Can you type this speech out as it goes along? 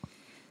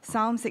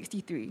Psalm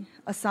 63,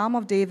 a psalm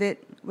of David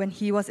when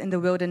he was in the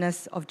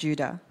wilderness of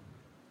Judah.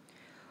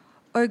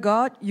 O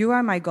God, you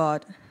are my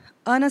God.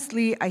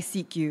 Earnestly I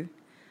seek you.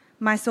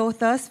 My soul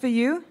thirsts for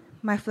you,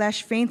 my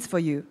flesh faints for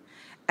you,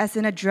 as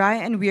in a dry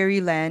and weary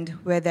land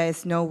where there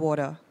is no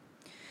water.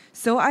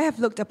 So I have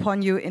looked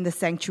upon you in the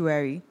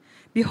sanctuary,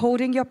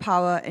 beholding your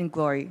power and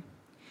glory.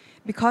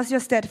 Because your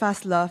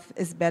steadfast love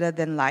is better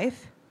than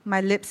life,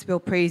 my lips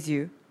will praise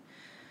you.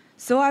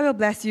 So I will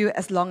bless you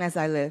as long as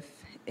I live.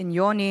 In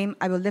your name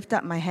I will lift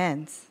up my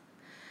hands.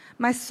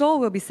 My soul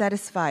will be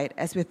satisfied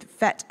as with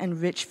fat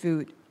and rich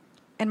food,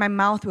 and my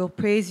mouth will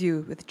praise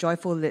you with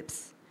joyful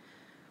lips.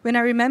 When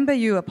I remember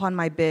you upon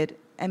my bed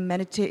and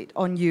meditate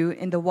on you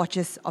in the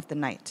watches of the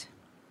night.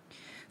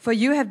 For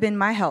you have been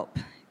my help,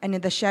 and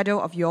in the shadow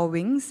of your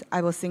wings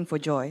I will sing for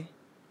joy.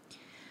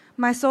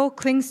 My soul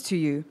clings to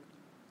you.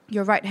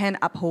 Your right hand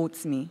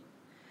upholds me.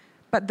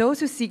 But those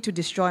who seek to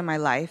destroy my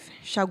life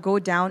shall go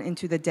down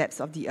into the depths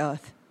of the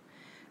earth.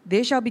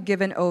 They shall be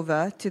given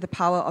over to the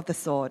power of the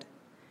sword.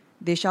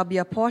 They shall be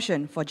a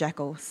portion for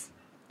jackals.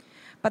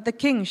 But the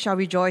king shall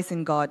rejoice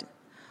in God.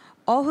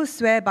 All who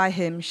swear by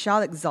him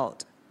shall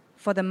exult,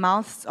 for the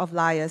mouths of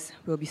liars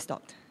will be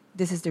stopped.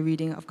 This is the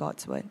reading of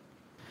God's word.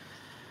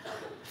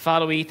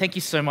 Father, we thank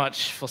you so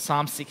much for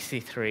Psalm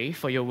 63,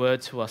 for your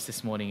word to us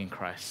this morning in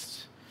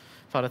Christ.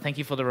 Father, thank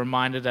you for the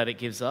reminder that it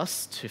gives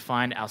us to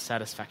find our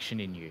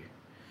satisfaction in you.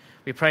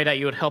 We pray that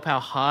you would help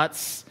our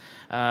hearts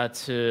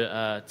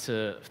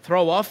to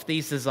throw off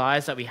these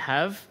desires that we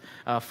have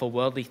for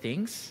worldly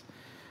things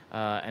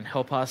and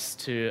help us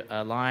to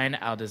align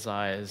our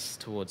desires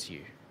towards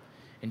you.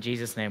 In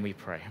Jesus' name we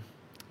pray.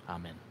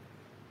 Amen.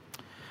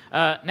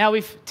 Now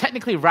we've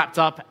technically wrapped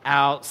up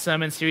our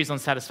sermon series on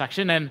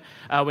satisfaction, and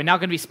we're now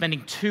going to be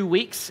spending 2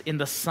 weeks in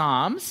the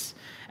Psalms,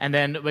 and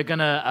then we're going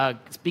to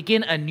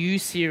begin a new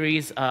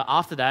series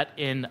after that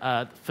in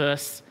 1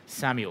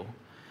 Samuel.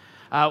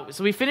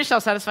 So we finished our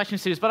satisfaction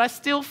series, but I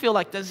still feel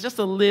like there's just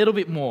a little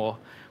bit more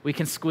we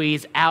can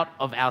squeeze out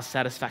of our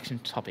satisfaction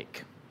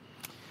topic.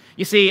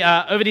 You see,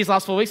 over these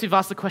last 4 weeks, we've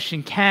asked the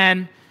question,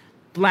 can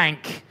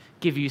blank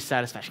give you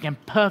satisfaction? Can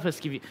purpose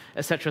give you,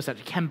 etc.,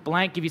 etc.? Can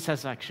blank give you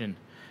satisfaction?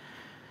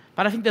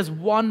 But I think there's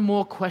one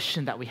more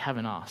question that we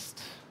haven't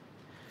asked.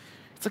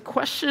 It's a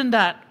question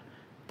that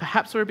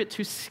perhaps we're a bit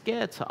too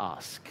scared to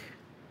ask.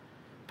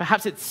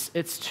 Perhaps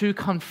it's too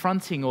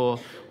confronting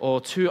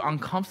or too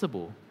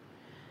uncomfortable.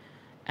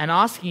 And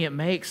asking it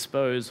may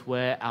expose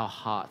where our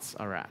hearts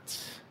are at.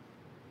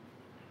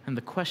 And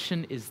the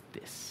question is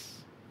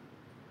this: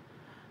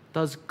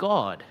 does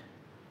God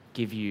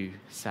give you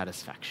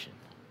satisfaction?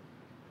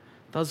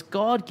 Does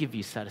God give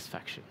you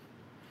satisfaction?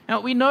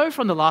 Now, we know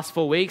from the last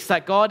 4 weeks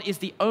that God is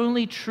the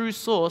only true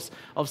source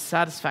of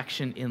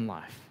satisfaction in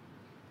life.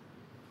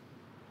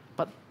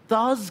 But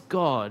does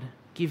God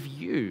give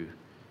you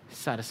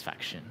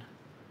satisfaction?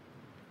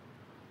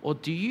 Or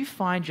do you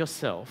find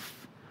yourself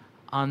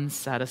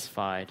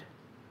unsatisfied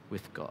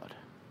with God?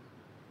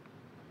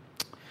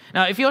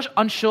 Now, if you're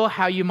unsure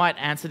how you might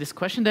answer this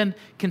question, then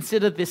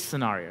consider this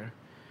scenario.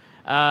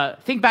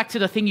 Think back to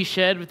the thing you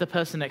shared with the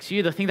person next to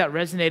you, the thing that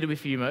resonated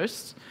with you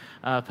most,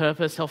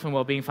 purpose, health and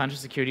well-being, financial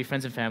security,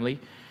 friends and family.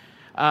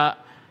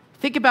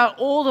 Think about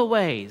all the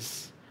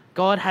ways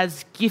God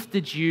has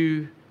gifted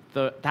you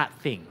that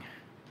thing.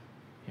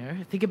 You know,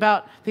 think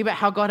about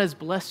how God has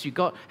blessed you,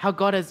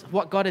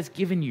 what God has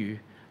given you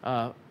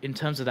in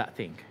terms of that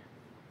thing.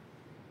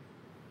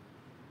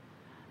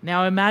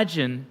 Now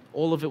imagine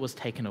all of it was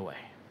taken away.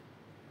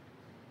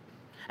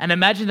 And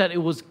imagine that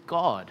it was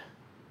God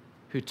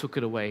who took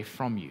it away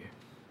from you.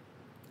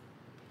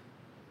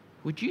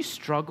 Would you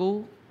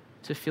struggle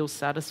to feel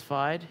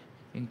satisfied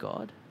in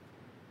God?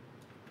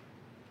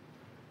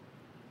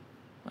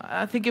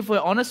 I think if we're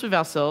honest with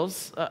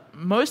ourselves,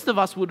 most of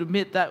us would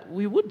admit that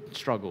we would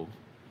struggle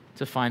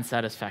to find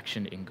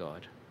satisfaction in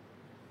God.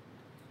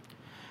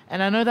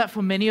 And I know that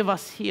for many of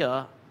us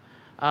here,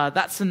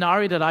 that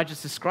scenario that I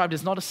just described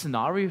is not a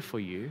scenario for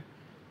you.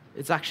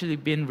 It's actually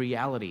been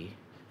reality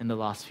in the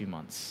last few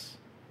months.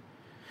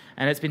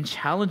 And it's been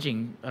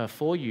challenging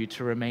for you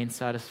to remain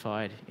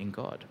satisfied in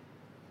God.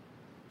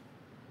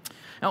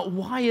 Now,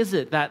 why is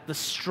it that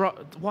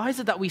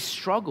we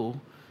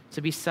struggle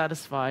to be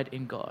satisfied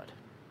in God?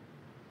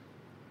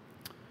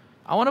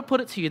 I want to put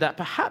it to you that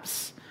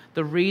perhaps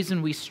the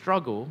reason we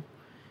struggle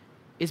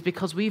is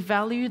because we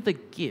value the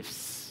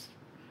gifts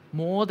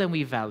more than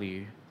we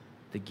value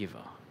the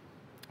giver.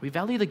 We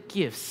value the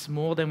gifts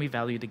more than we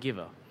value the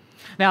giver.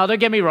 Now, don't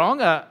get me wrong,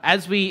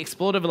 as we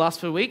explored over the last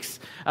few weeks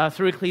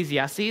through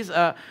Ecclesiastes,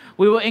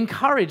 we were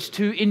encouraged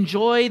to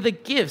enjoy the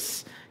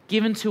gifts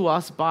given to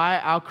us by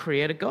our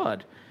Creator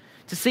God.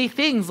 To see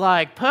things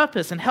like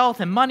purpose and health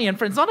and money and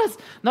friends,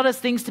 not as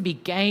things to be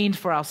gained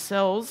for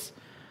ourselves,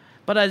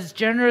 but as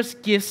generous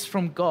gifts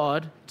from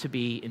God to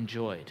be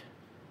enjoyed.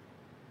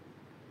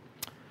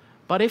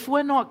 But if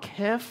we're not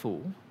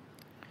careful,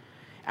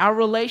 our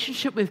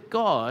relationship with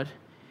God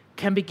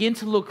can begin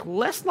to look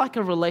less like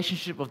a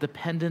relationship of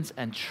dependence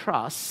and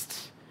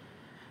trust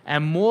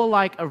and more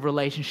like a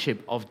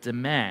relationship of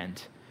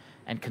demand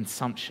and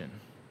consumption.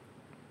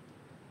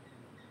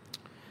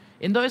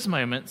 In those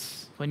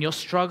moments, when you're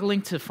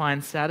struggling to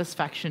find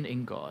satisfaction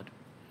in God,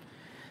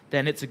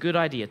 then it's a good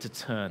idea to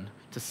turn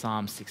to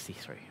Psalm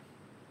 63.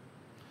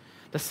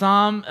 This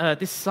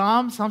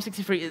Psalm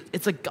 63,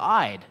 it's a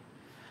guide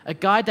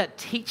that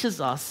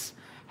teaches us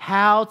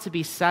how to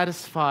be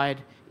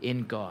satisfied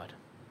in God.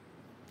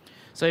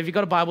 So if you've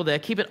got a Bible there,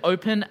 keep it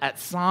open at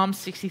Psalm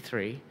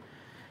 63,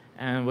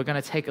 and we're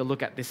going to take a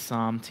look at this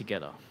psalm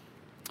together.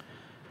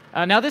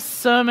 Now, this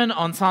sermon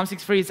on Psalm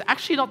 63 is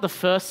actually not the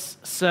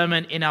first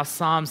sermon in our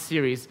Psalm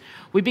series.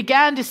 We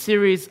began this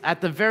series at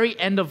the very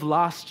end of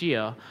last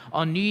year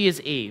on New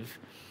Year's Eve.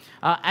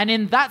 And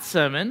in that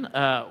sermon,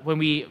 when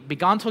we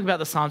began talking about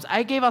the Psalms,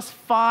 I gave us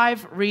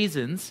 5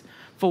 reasons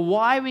for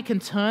why we can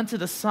turn to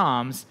the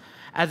Psalms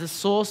as a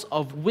source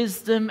of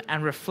wisdom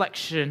and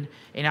reflection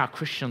in our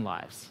Christian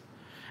lives.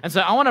 And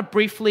so I want to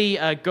briefly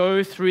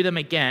go through them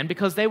again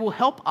because they will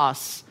help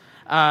us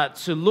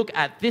to look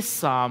at this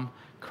psalm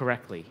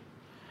correctly.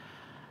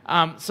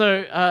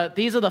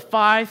 These are the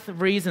 5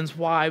 reasons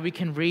why we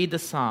can read the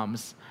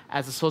Psalms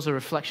as a source of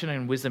reflection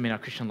and wisdom in our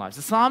Christian lives.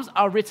 The Psalms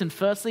are written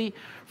firstly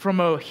from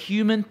a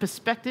human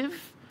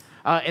perspective,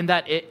 in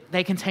that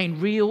they contain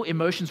real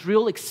emotions,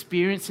 real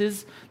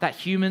experiences that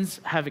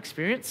humans have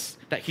experienced,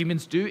 that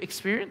humans do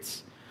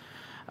experience.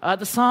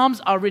 The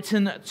Psalms are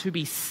written to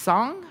be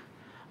sung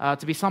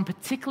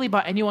particularly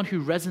by anyone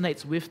who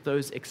resonates with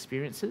those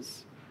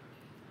experiences.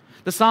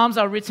 The Psalms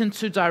are written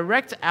to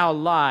direct our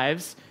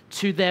lives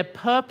to their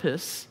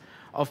purpose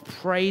of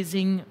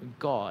praising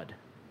God.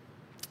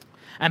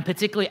 And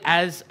particularly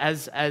as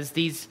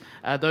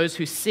those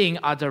who sing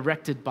are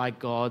directed by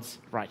God's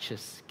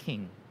righteous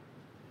King.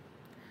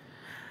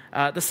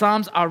 The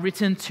Psalms are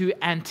written to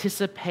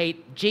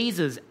anticipate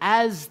Jesus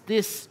as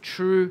this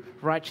true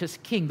righteous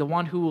King, the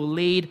one who will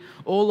lead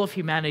all of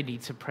humanity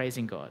to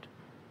praising God.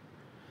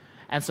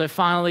 And so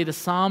finally, the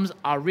Psalms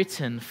are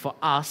written for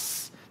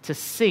us to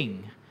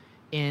sing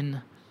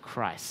in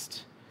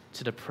Christ,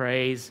 to the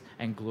praise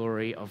and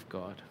glory of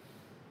God.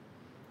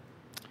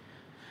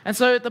 And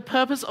so the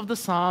purpose of the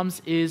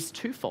Psalms is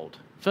twofold.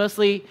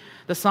 Firstly,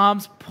 the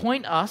Psalms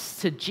point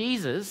us to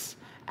Jesus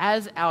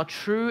as our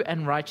true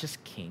and righteous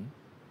King.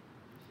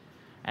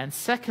 And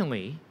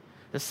secondly,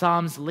 the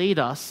Psalms lead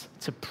us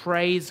to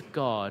praise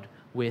God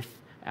with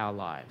our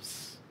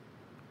lives.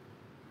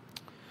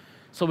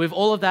 So with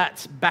all of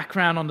that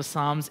background on the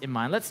Psalms in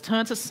mind, let's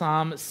turn to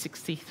Psalm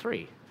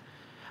 63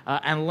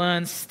 and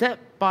learn step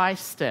by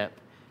step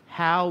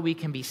how we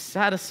can be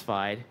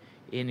satisfied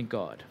in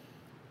God.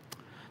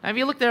 Now, if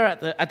you look there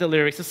at the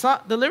lyrics,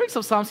 the lyrics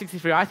of Psalm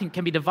 63, I think,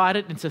 can be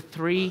divided into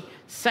 3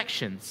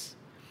 sections.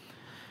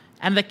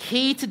 And the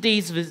key to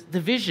these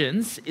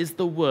divisions is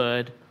the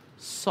word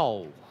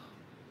soul.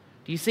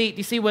 Do you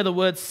see where the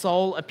word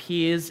soul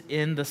appears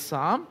in the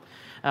psalm?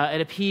 It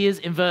appears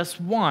in verse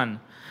 1.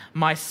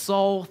 My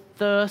soul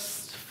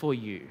thirsts for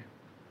you.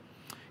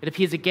 It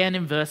appears again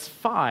in verse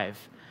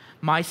 5.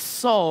 My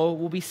soul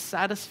will be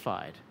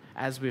satisfied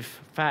as with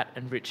fat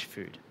and rich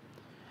food.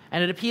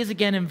 And it appears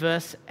again in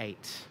verse 8.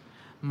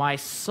 My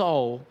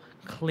soul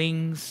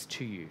clings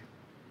to you.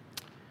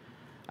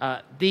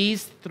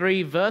 These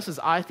 3 verses,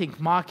 I think,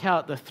 mark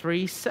out the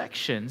 3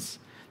 sections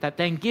that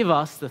then give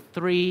us the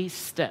 3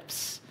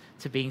 steps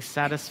to being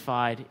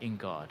satisfied in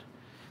God.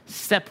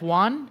 Step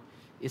 1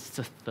 is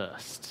to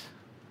thirst.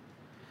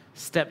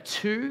 Step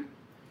 2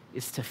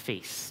 is to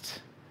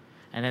feast.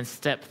 And then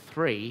step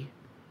 3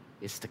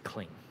 is to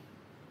cling.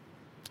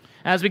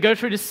 As we go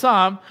through this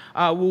psalm,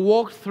 we'll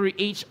walk through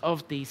each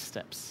of these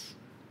steps.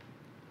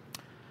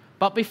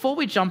 But before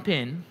we jump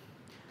in,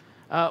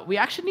 we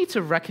actually need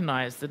to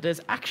recognize that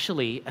there's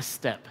actually a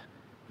step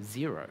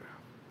 0.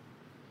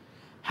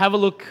 Have a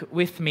look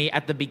with me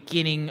at the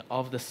beginning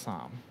of the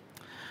psalm.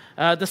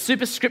 The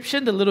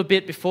superscription, the little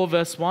bit before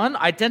verse 1,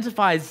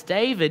 identifies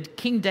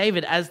King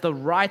David, as the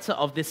writer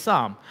of this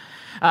psalm.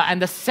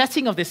 And the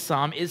setting of this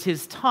psalm is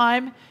his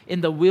time in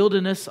the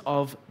wilderness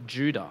of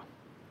Judah.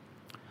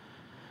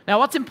 Now,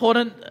 what's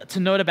important to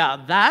note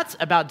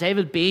about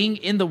David being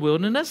in the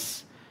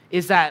wilderness,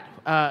 is that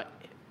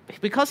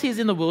because he's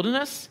in the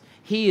wilderness,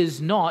 he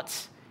is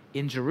not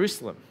in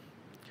Jerusalem.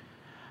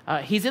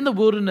 He's in the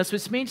wilderness,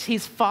 which means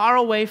he's far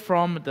away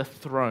from the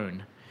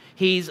throne.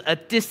 He's a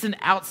distant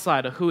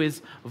outsider who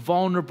is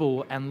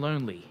vulnerable and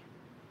lonely.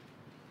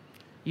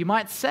 You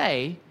might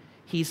say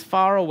he's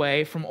far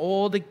away from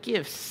all the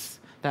gifts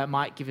that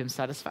might give him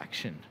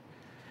satisfaction,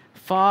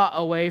 far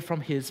away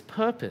from his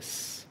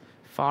purpose,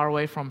 far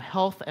away from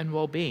health and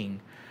well-being,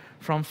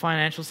 from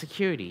financial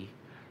security,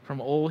 from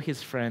all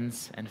his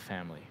friends and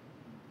family.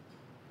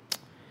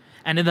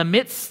 And in the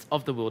midst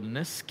of the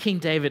wilderness, King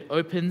David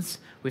opens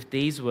with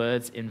these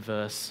words in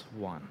verse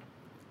 1.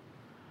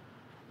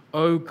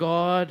 O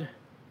God,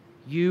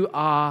 you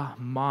are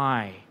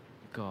my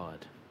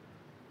God.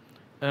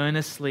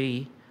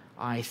 Earnestly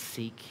I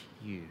seek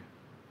you.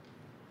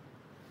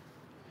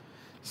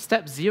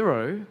 Step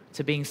 0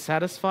 to being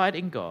satisfied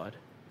in God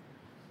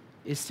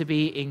is to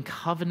be in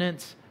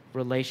covenant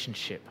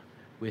relationship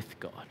with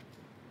God.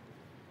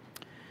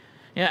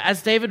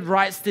 As David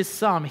writes this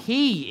psalm,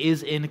 he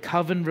is in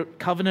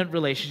covenant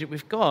relationship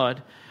with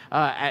God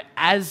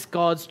as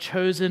God's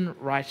chosen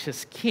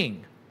righteous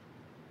king.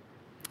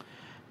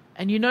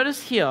 And you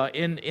notice here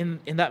in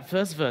that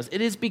first verse,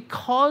 it is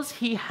because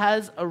he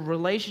has a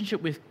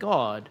relationship with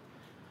God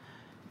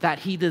that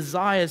he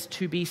desires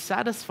to be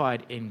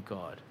satisfied in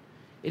God.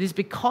 It is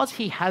because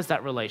he has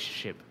that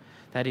relationship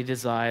that he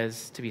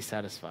desires to be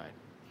satisfied.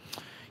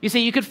 You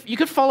see, you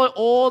could follow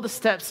all the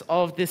steps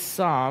of this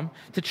psalm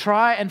to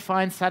try and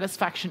find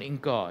satisfaction in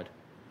God.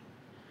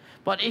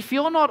 But if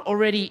you're not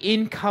already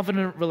in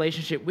covenant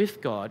relationship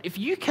with God, if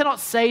you cannot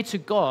say to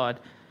God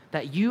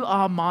that you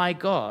are my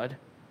God,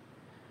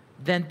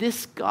 then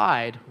this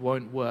guide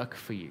won't work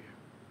for you.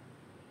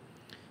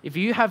 If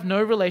you have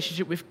no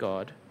relationship with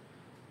God,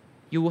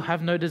 you will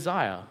have no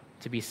desire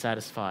to be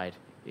satisfied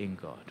in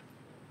God.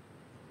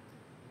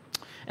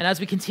 And as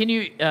we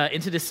continue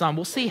into this psalm,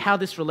 we'll see how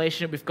this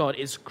relationship with God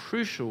is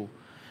crucial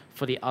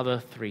for the other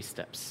three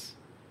steps.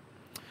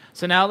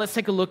 So now let's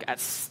take a look at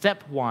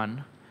step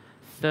 1,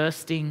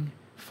 thirsting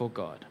for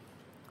God.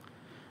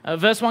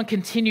 Verse 1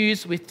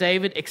 continues with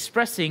David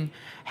expressing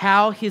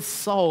how his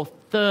soul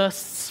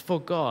thirsts for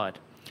God.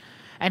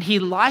 And he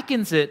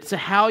likens it to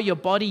how your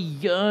body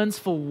yearns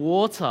for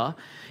water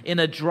in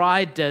a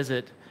dry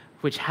desert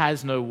which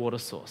has no water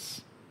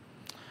source.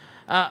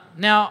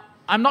 Now,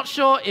 I'm not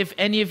sure if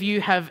any of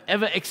you have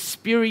ever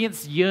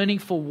experienced yearning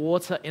for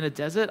water in a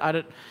desert. I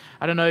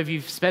don't know if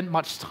you've spent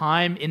much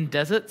time in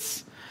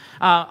deserts.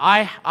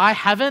 I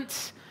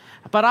haven't,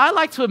 but I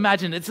like to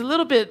imagine it's a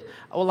little bit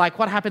like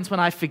what happens when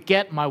I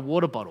forget my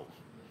water bottle.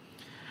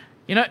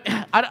 You know,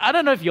 I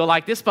don't know if you're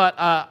like this, but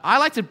I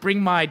like to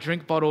bring my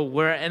drink bottle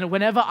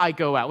whenever I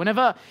go out.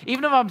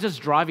 Even if I'm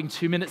just driving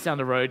 2 minutes down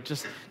the road,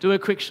 just do a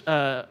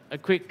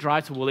quick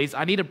drive to Woolies,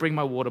 I need to bring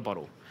my water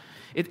bottle.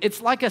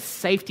 It's like a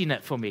safety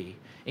net for me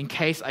in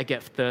case I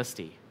get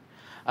thirsty.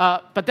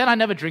 But then I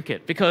never drink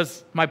it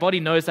because my body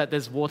knows that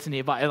there's water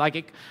nearby. Like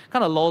it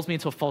kind of lulls me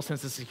into a false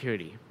sense of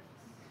security.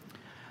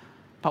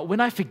 But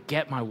when I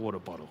forget my water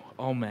bottle,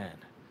 oh man,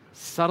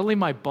 suddenly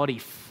my body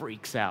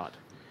freaks out.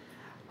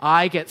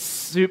 I get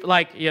super,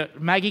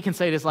 Maggie can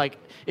say this,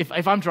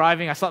 if I'm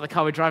driving, I start the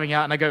car, we're driving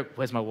out, and I go,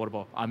 where's my water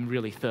bottle? I'm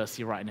really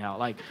thirsty right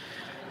now.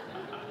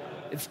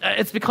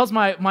 It's because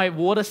my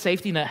water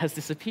safety net has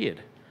disappeared.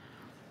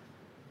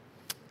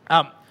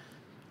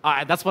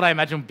 That's what I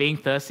imagine being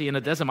thirsty in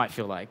a desert might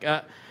feel like.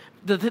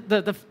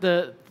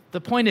 The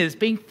point is,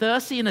 being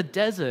thirsty in a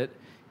desert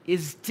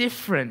is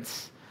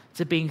different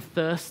to being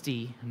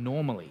thirsty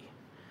normally.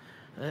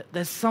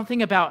 There's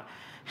something about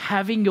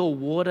having your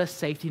water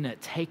safety net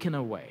taken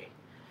away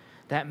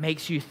that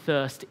makes you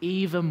thirst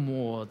even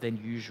more than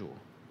usual.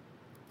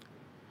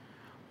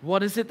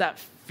 What is it that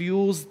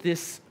fuels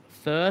this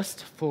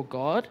thirst for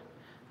God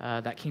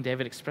that King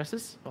David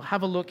expresses? Well,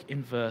 have a look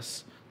in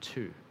verse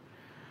 2.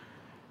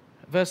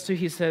 Verse 2,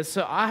 he says,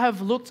 "So I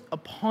have looked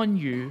upon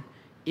you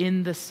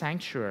in the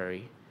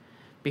sanctuary,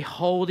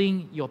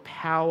 beholding your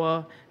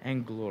power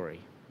and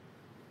glory."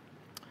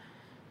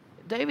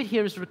 David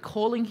here is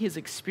recalling his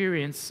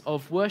experience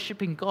of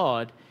worshiping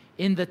God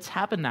in the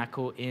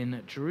tabernacle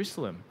in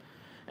Jerusalem.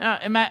 Now,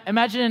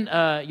 imagine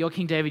you're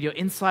King David, you're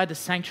inside the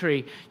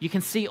sanctuary. You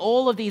can see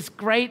all of these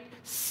great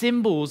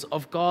symbols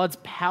of God's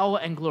power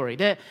and glory.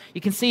 There, you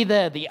can see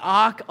there the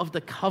Ark of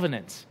the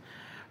Covenant,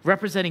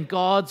 representing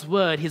God's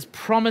word, his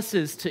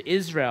promises to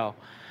Israel.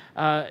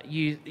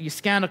 You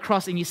scan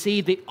across and you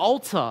see the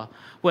altar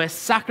where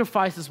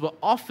sacrifices were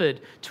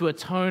offered to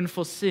atone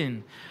for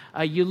sin.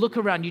 You look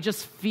around, you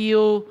just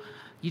feel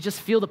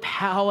the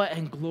power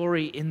and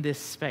glory in this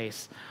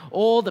space.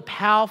 All the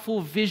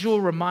powerful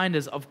visual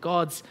reminders of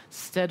God's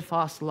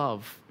steadfast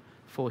love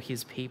for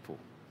his people.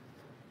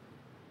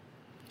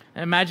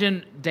 And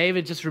imagine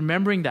David just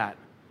remembering that.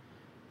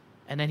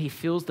 And then he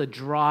feels the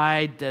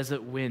dry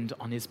desert wind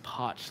on his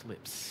parched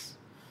lips,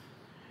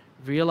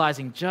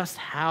 realizing just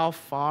how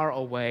far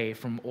away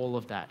from all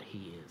of that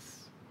he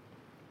is.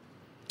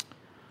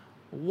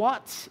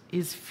 What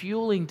is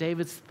fueling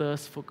David's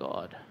thirst for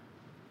God?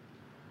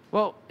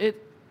 Well,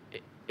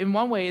 in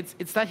one way,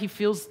 it's that he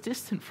feels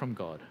distant from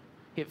God.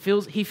 He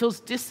feels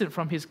distant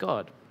from his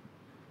God.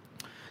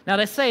 Now,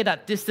 they say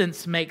that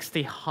distance makes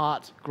the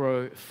heart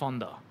grow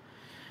fonder.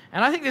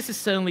 And I think this is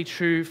certainly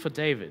true for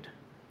David.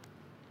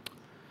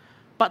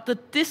 But the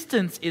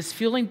distance is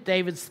fueling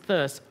David's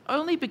thirst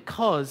only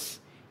because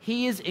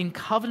he is in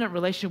covenant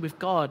relationship with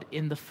God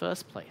in the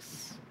first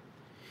place.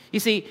 You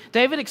see,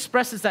 David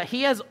expresses that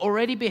he has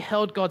already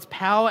beheld God's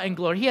power and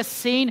glory. He has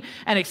seen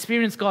and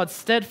experienced God's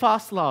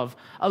steadfast love,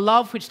 a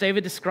love which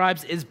David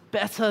describes as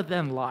better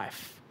than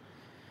life.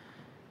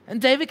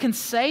 And David can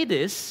say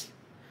this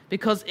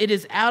because it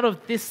is out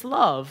of this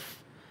love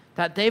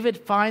that David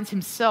finds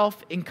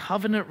himself in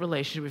covenant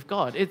relationship with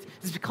God.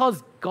 It's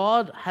because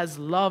God has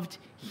loved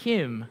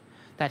him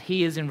that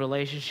he is in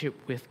relationship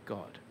with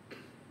God.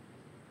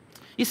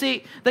 You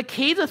see, the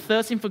key to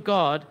thirsting for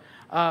God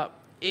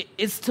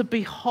is to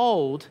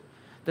behold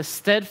the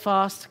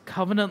steadfast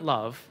covenant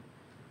love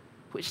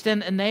which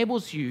then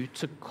enables you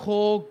to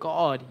call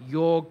God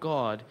your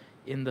God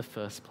in the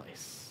first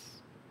place.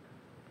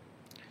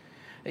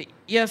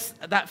 Yes,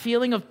 that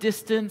feeling of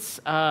distance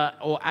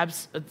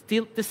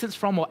distance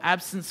from or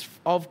absence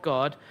of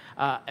God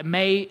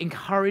may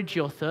encourage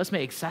your thirst,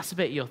 may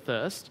exacerbate your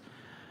thirst,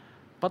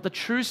 but the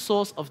true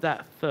source of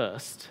that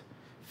thirst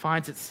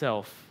finds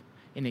itself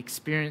in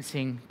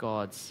experiencing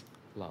God's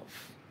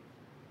love.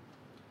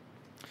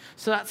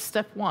 So that's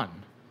step one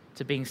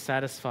to being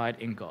satisfied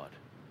in God.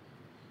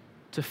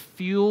 To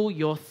fuel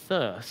your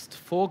thirst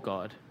for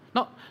God,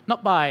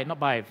 not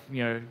by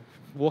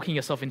walking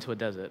yourself into a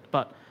desert,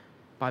 but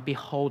by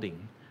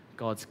beholding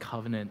God's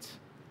covenant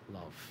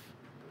love.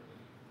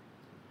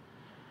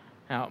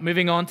 Now,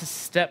 moving on to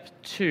step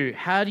two,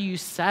 how do you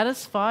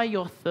satisfy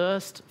your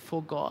thirst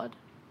for God?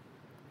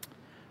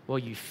 Well,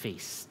 you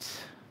feast.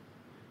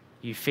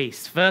 You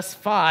feast. Verse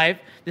 5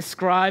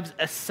 describes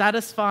a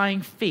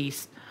satisfying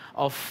feast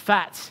of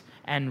fat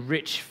and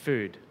rich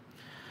food.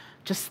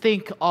 Just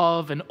think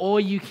of an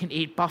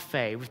all-you-can-eat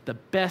buffet with the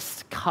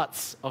best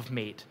cuts of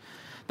meat,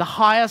 the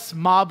highest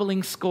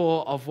marbling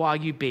score of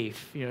Wagyu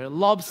beef,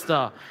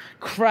 lobster,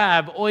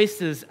 crab,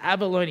 oysters,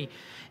 abalone.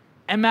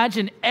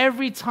 Imagine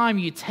every time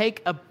you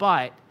take a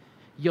bite,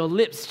 your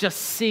lips just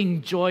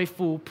sing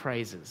joyful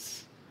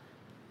praises.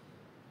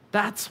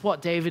 That's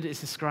what David is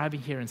describing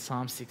here in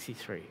Psalm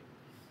 63.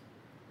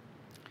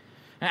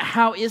 Now,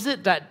 how is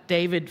it that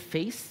David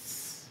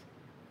feasts?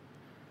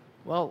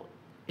 Well,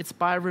 it's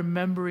by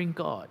remembering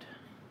God.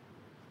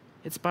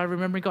 It's by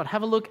remembering God.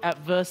 Have a look at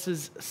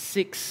verses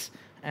 6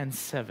 and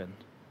 7.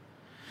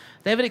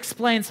 David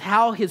explains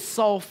how his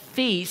soul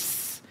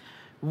feasts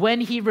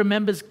when he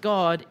remembers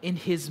God in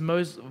his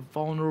most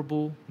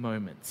vulnerable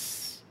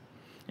moments.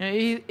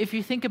 If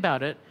you think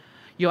about it,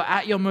 you're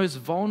at your most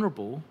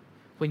vulnerable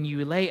when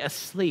you lay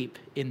asleep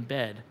in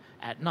bed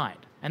at night.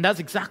 And that's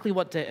exactly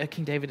what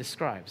King David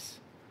describes.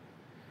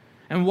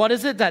 And what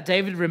is it that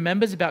David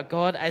remembers about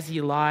God as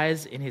he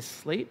lies in his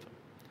sleep?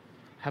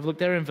 Have a look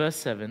there in verse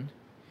 7.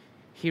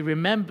 He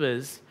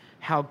remembers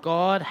how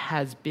God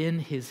has been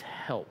his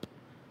help,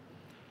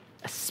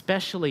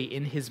 especially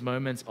in his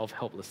moments of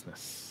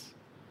helplessness.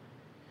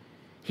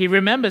 He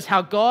remembers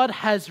how God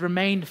has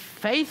remained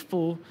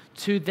faithful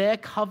to their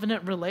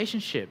covenant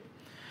relationship,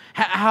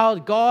 how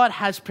God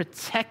has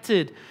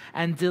protected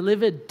and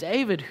delivered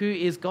David, who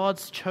is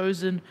God's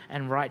chosen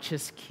and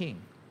righteous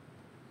king.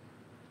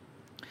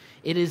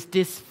 It is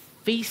this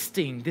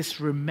feasting,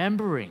 this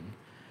remembering,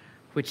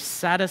 which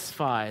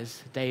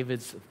satisfies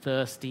David's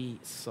thirsty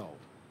soul.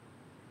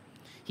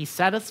 He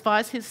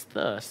satisfies his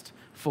thirst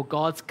for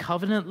God's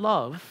covenant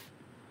love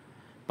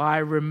by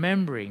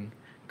remembering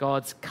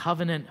God's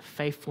covenant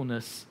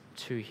faithfulness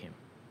to him.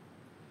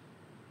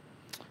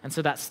 And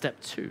so that's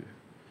step two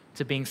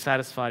to being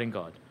satisfied in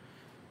God.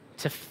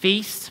 To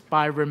feast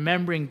by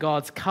remembering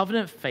God's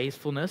covenant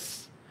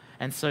faithfulness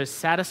and so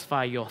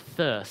satisfy your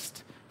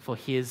thirst for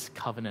his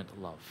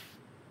covenant love.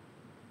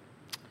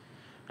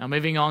 Now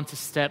moving on to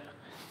step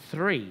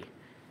 3.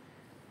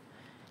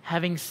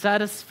 Having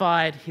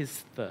satisfied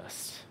his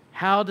thirst,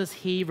 how does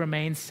he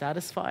remain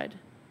satisfied?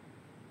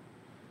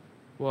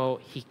 Well,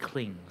 he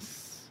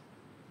clings.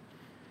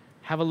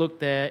 Have a look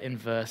there in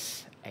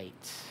verse 8.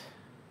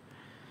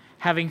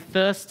 Having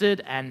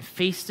thirsted and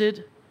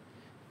feasted,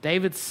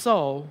 David's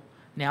soul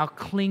now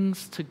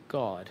clings to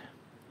God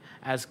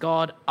as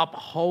God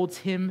upholds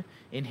him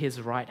in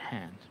his right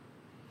hand.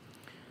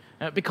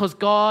 Because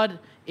God,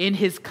 in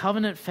his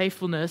covenant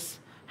faithfulness,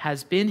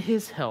 has been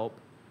his help,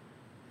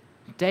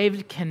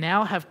 David can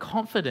now have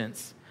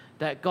confidence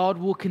that God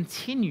will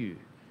continue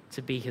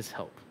to be his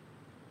help.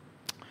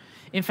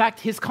 In fact,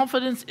 his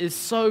confidence is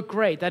so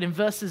great that in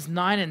verses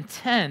 9 and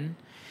 10,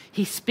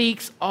 he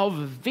speaks of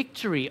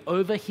victory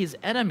over his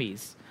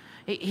enemies.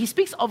 He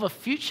speaks of a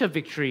future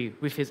victory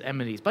with his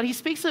enemies, but he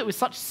speaks of it with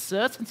such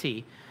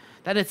certainty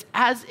that it's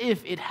as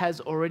if it has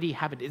already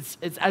happened.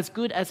 It's as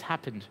good as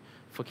happened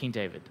for King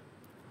David.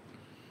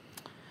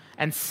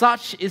 And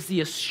such is the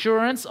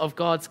assurance of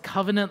God's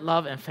covenant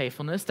love and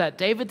faithfulness that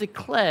David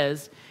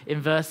declares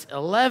in verse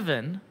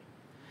 11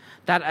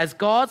 that as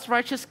God's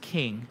righteous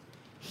king,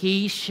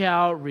 he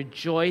shall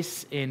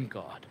rejoice in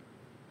God.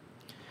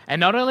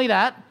 And not only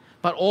that,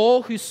 but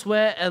all who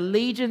swear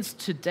allegiance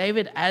to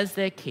David as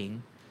their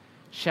king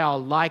shall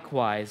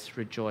likewise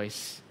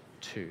rejoice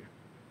too.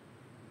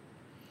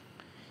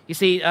 You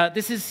see,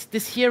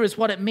 this here is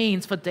what it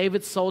means for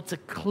David's soul to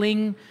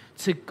cling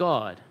to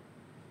God.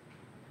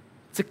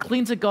 To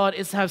cling to God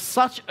is to have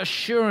such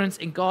assurance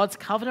in God's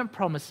covenant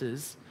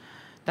promises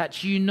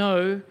that you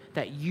know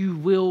that you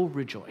will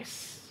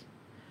rejoice,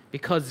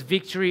 because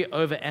victory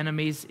over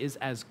enemies is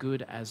as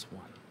good as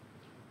won.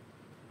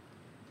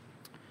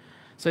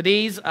 So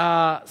these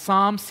are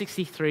Psalm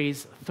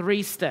 63's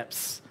 3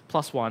 steps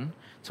plus 1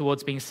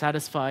 towards being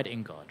satisfied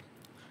in God.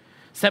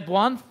 Step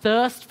 1,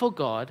 thirst for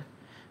God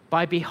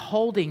by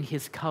beholding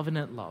his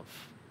covenant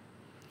love.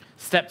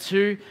 Step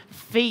 2,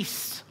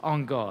 feast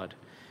on God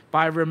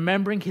by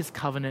remembering his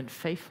covenant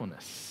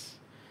faithfulness.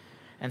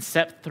 And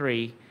step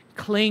 3,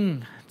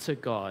 cling to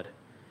God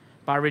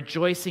by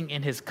rejoicing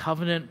in his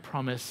covenant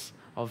promise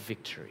of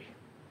victory.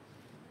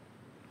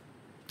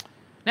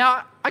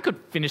 Now, I could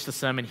finish the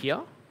sermon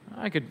here.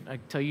 I could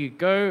tell you,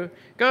 go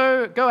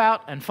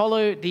out and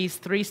follow these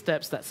 3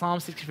 steps that Psalm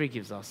 63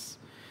 gives us.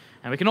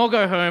 And we can all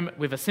go home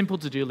with a simple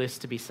to-do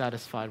list to be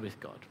satisfied with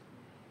God.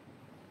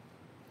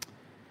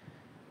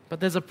 But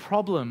there's a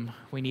problem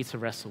we need to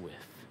wrestle with.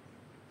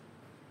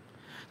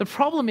 The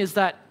problem is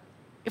that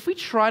if we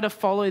try to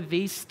follow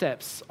these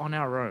steps on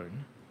our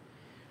own,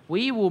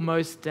 we will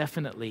most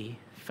definitely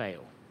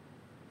fail.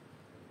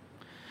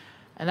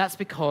 And that's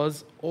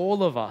because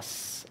all of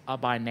us are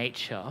by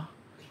nature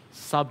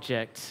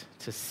subject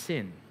to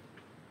sin,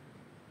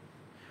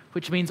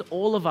 which means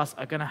all of us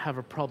are going to have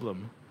a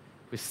problem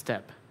with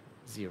step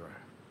 0.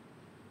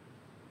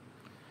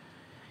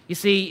 You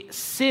see,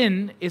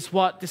 sin is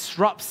what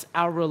disrupts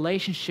our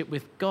relationship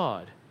with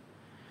God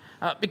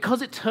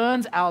because it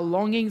turns our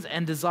longings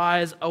and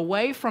desires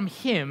away from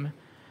Him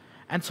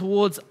and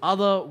towards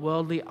other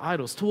worldly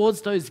idols,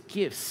 towards those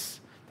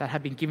gifts that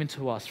have been given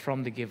to us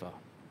from the giver.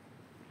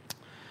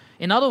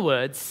 In other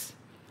words,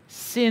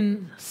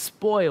 sin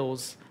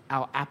spoils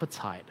our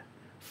appetite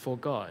for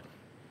God.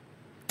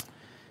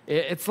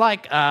 It's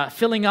like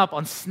filling up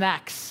on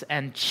snacks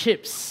and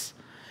chips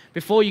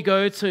before you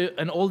go to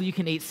an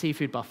all-you-can-eat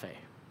seafood buffet.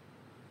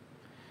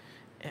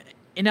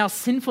 In our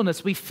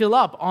sinfulness, we fill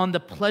up on the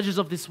pleasures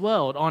of this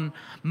world, on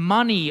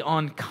money,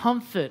 on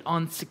comfort,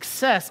 on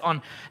success,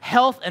 on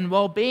health and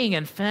well-being,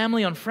 and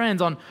family, on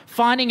friends, on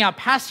finding our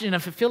passion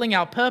and fulfilling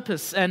our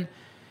purpose. And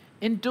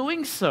in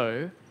doing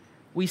so,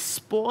 we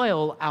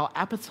spoil our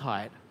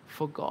appetite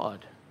for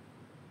God.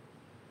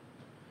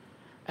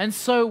 And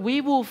so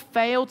we will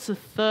fail to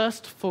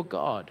thirst for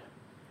God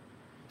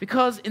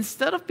because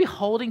instead of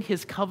beholding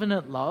His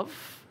covenant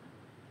love,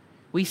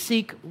 we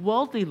seek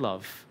worldly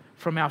love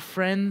from our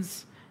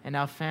friends and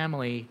our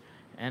family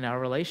and our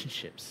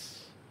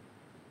relationships.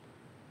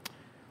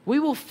 We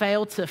will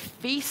fail to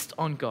feast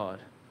on God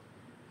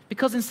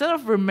because instead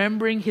of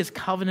remembering His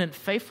covenant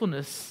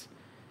faithfulness,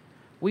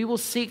 we will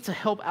seek to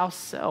help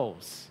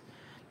ourselves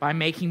by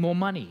making more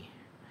money,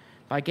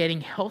 by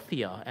getting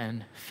healthier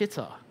and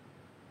fitter.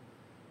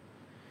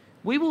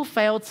 We will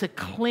fail to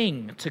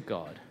cling to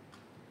God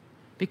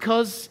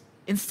because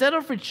instead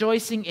of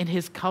rejoicing in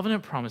His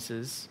covenant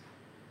promises,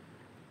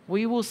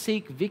 we will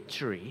seek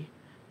victory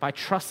by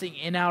trusting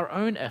in our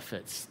own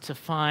efforts to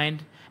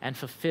find and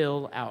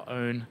fulfill our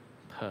own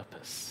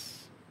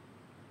purpose.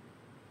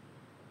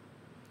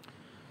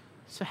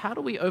 So how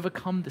do we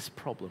overcome this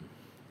problem?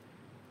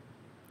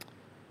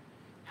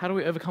 How do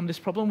we overcome this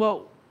problem?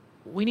 Well,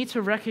 we need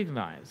to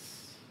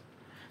recognize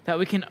that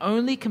we can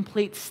only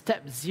complete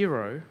step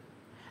 0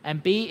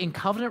 and be in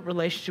covenant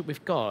relationship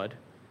with God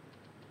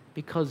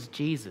because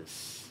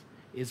Jesus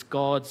is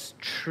God's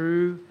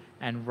true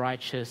and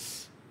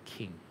righteous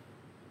King.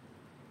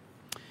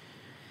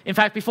 In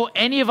fact, before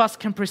any of us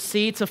can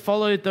proceed to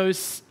follow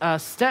those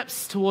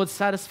steps towards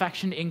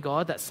satisfaction in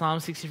God that Psalm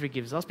 63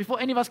 gives us, before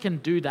any of us can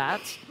do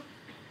that,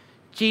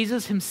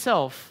 Jesus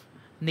Himself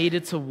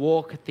needed to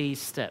walk these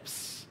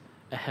steps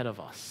ahead of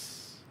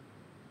us.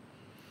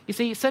 You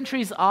see,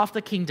 centuries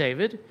after King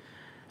David,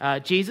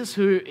 Jesus,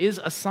 who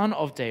is a son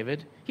of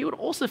David, he would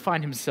also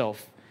find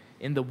himself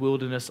in the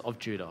wilderness of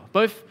Judah.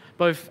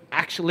 Both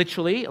actually,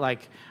 literally,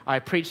 like I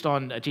preached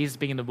on Jesus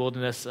being in the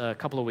wilderness a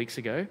couple of weeks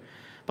ago,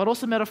 but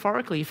also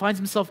metaphorically, he finds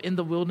himself in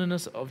the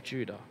wilderness of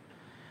Judah.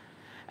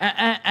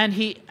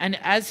 And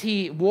as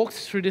he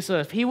walks through this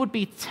earth, he would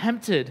be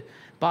tempted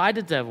by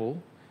the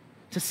devil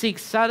to seek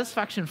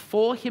satisfaction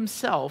for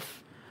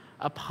himself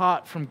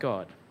apart from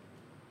God.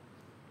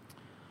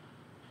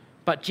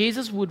 But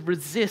Jesus would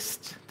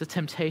resist the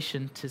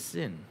temptation to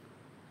sin.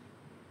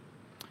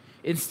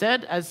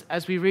 Instead,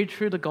 as we read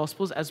through the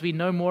Gospels, as we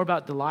know more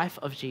about the life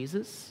of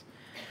Jesus,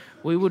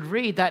 we would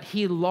read that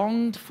he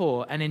longed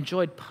for and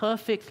enjoyed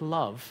perfect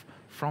love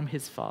from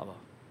his Father.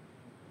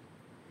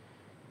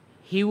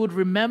 He would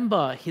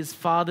remember his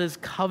Father's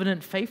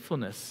covenant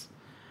faithfulness,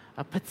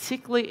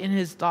 particularly in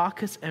his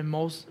darkest and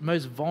most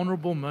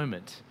vulnerable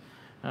moment,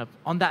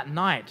 on that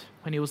night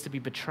when he was to be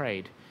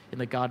betrayed in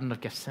the Garden of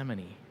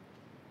Gethsemane.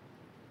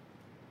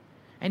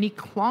 And he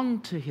clung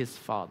to his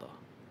Father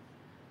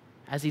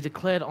as he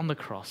declared on the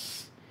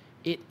cross,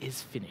 "It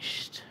is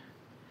finished."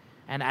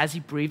 And as he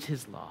breathed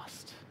his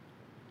last,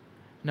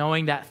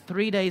 knowing that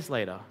 3 days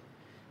later,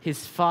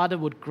 his Father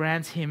would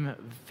grant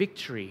him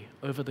victory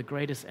over the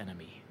greatest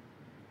enemy,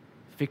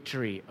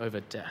 victory over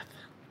death.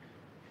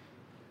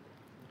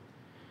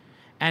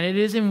 And it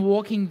is in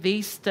walking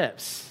these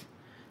steps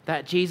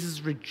that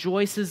Jesus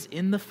rejoices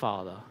in the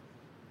Father.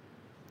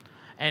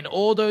 And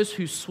all those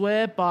who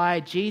swear by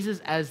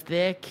Jesus as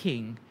their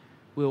King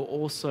will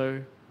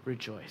also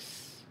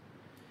rejoice.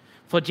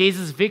 For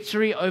Jesus'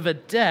 victory over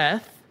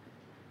death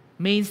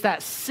means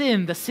that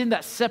sin, the sin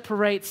that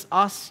separates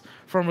us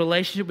from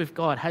relationship with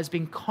God, has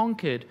been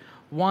conquered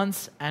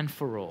once and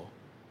for all.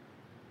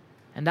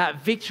 And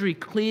that victory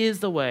clears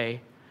the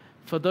way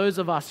for those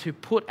of us who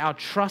put our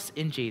trust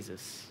in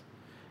Jesus.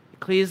 It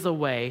clears the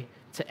way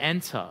to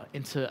enter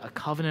into a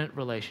covenant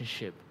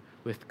relationship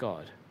with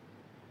God.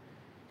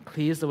 It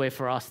clears the way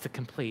for us to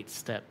complete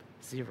step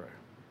 0.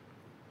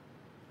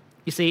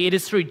 You see, it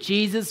is through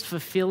Jesus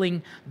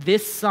fulfilling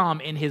this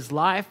psalm in his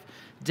life,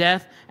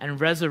 death, and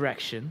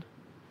resurrection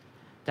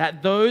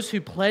that those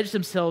who pledge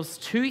themselves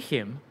to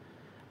him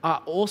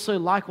are also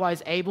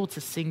likewise able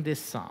to sing this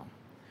psalm,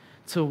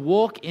 to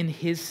walk in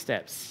his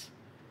steps,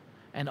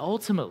 and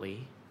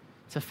ultimately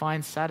to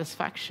find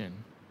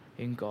satisfaction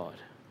in God.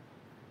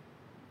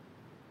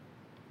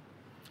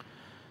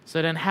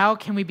 So then, how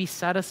can we be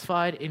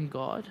satisfied in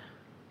God?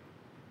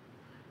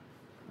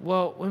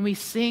 Well, when we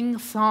sing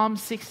Psalm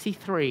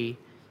 63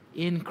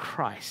 in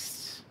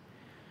Christ,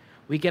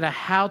 we get a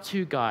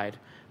how-to guide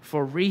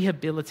for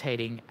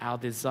rehabilitating our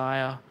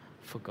desire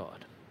for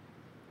God.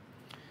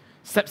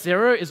 Step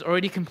 0 is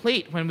already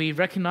complete when we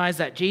recognize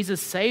that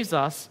Jesus saves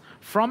us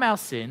from our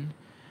sin,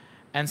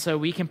 and so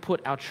we can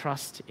put our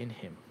trust in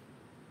him.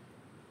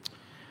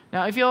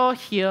 Now, if you're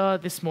here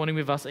this morning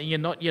with us and you're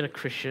not yet a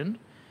Christian,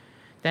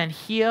 then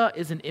here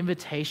is an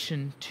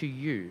invitation to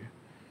you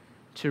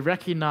to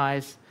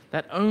recognize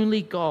that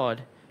only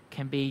God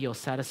can be your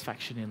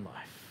satisfaction in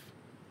life.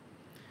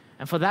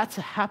 And for that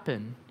to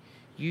happen,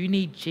 you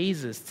need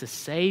Jesus to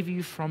save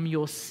you from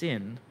your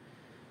sin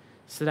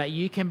so that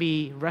you can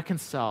be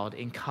reconciled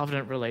in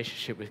covenant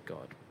relationship with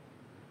God.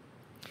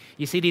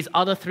 You see, these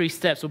other 3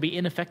 steps will be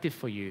ineffective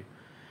for you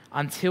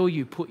until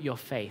you put your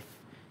faith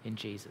in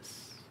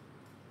Jesus.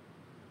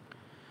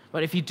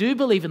 But if you do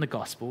believe in the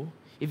gospel,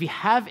 if you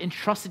have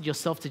entrusted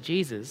yourself to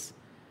Jesus,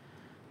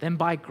 then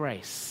by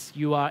grace,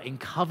 you are in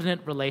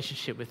covenant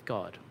relationship with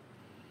God.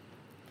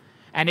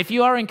 And if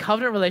you are in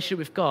covenant relationship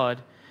with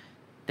God,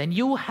 then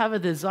you will have a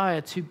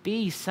desire to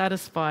be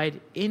satisfied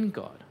in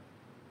God.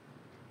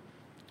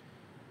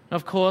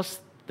 Of course,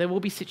 there will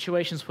be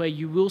situations where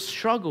you will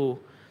struggle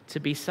to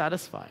be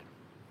satisfied.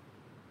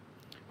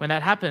 When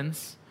that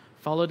happens,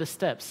 follow the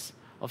steps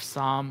of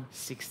Psalm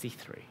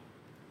 63.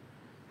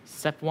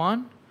 Step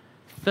 1,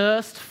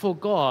 thirst for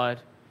God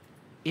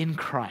in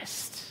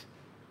Christ.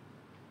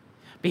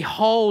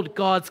 Behold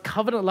God's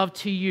covenant love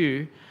to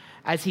you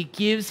as he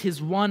gives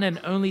his one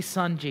and only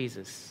Son,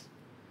 Jesus,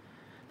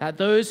 that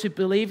those who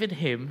believe in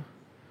him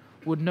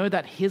would know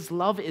that his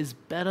love is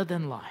better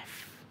than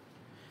life,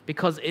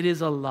 because it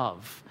is a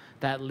love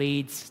that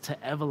leads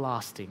to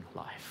everlasting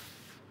life.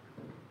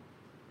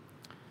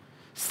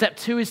 Step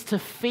 2 is to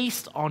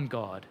feast on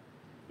God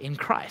in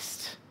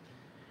Christ.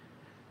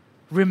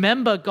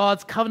 Remember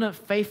God's covenant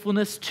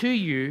faithfulness to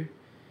you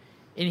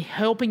in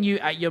helping you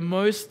at your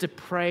most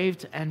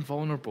depraved and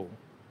vulnerable,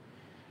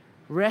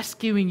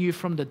 rescuing you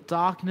from the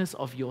darkness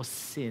of your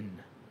sin,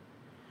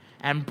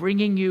 and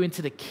bringing you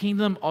into the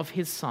kingdom of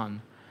his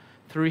Son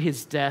through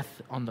his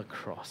death on the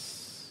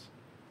cross.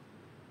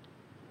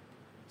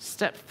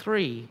 Step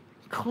 3,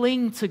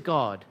 cling to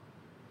God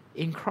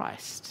in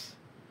Christ.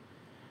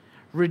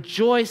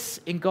 Rejoice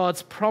in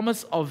God's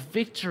promise of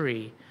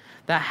victory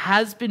that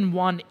has been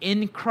won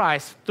in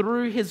Christ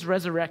through his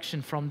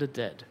resurrection from the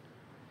dead.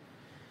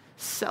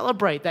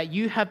 Celebrate that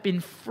you have been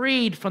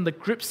freed from the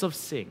grips of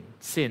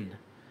sin,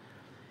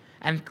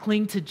 and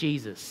cling to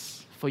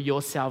Jesus for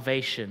your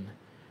salvation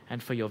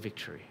and for your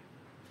victory.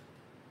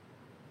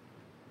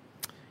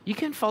 You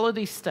can follow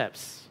these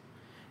steps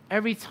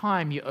every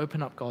time you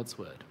open up God's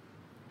word.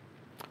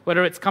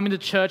 Whether it's coming to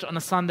church on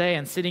a Sunday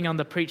and sitting on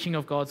the preaching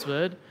of God's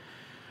word,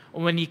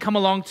 or when you come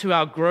along to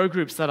our grow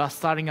groups that are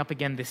starting up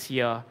again this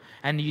year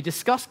and you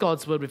discuss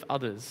God's word with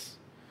others,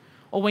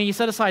 or when you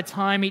set aside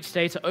time each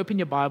day to open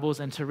your Bibles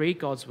and to read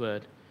God's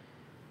word,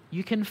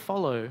 you can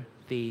follow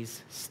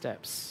these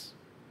steps.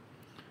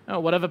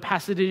 Whatever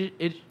passage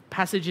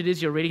it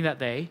is you're reading that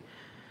day,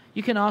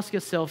 you can ask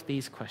yourself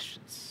these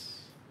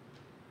questions.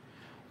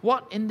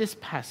 What in this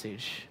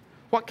passage,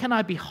 what can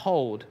I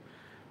behold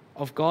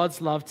of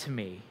God's love to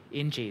me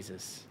in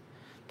Jesus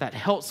that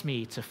helps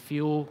me to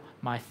fuel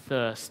my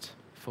thirst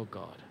for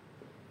God?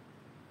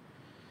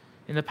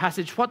 In the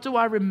passage, what do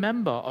I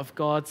remember of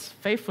God's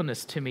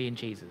faithfulness to me in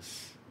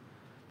Jesus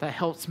that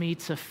helps me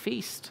to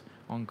feast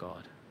on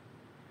God?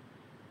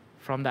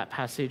 From that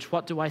passage,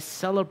 what do I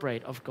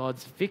celebrate of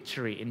God's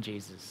victory in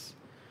Jesus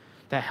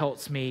that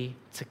helps me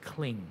to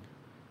cling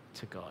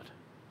to God?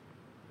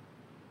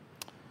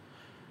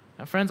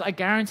 Now, friends, I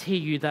guarantee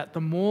you that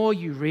the more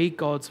you read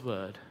God's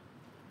word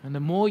and the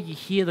more you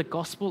hear the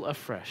gospel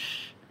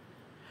afresh,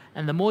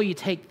 and the more you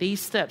take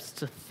these steps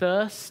to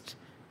thirst,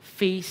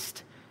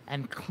 feast,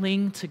 and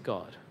cling to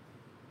God,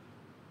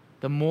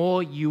 the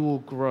more you will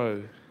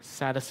grow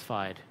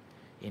satisfied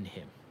in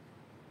him.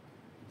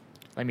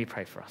 Let me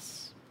pray for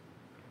us.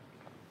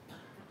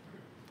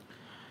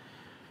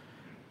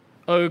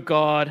 O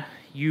God,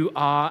 you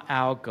are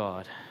our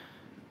God,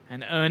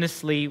 and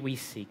earnestly we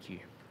seek you.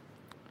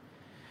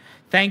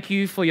 Thank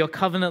you for your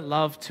covenant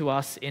love to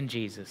us in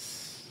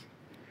Jesus.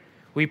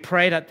 We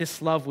pray that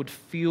this love would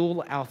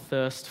fuel our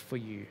thirst for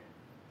you.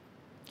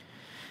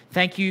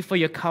 Thank you for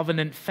your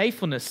covenant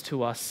faithfulness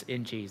to us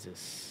in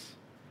Jesus.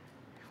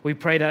 We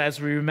pray that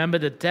as we remember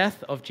the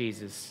death of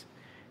Jesus,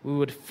 we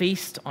would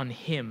feast on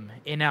him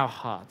in our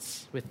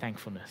hearts with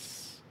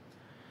thankfulness.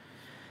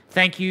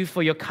 Thank you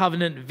for your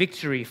covenant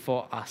victory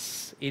for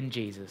us in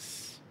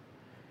Jesus.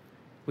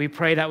 We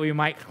pray that we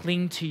might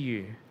cling to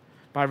you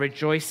by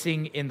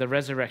rejoicing in the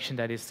resurrection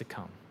that is to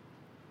come.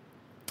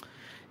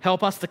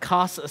 Help us to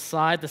cast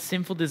aside the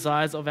sinful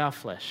desires of our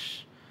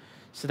flesh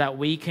so that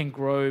we can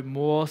grow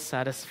more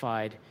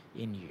satisfied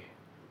in you.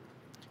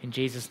 In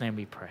Jesus' name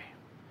we pray.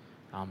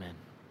 Amen.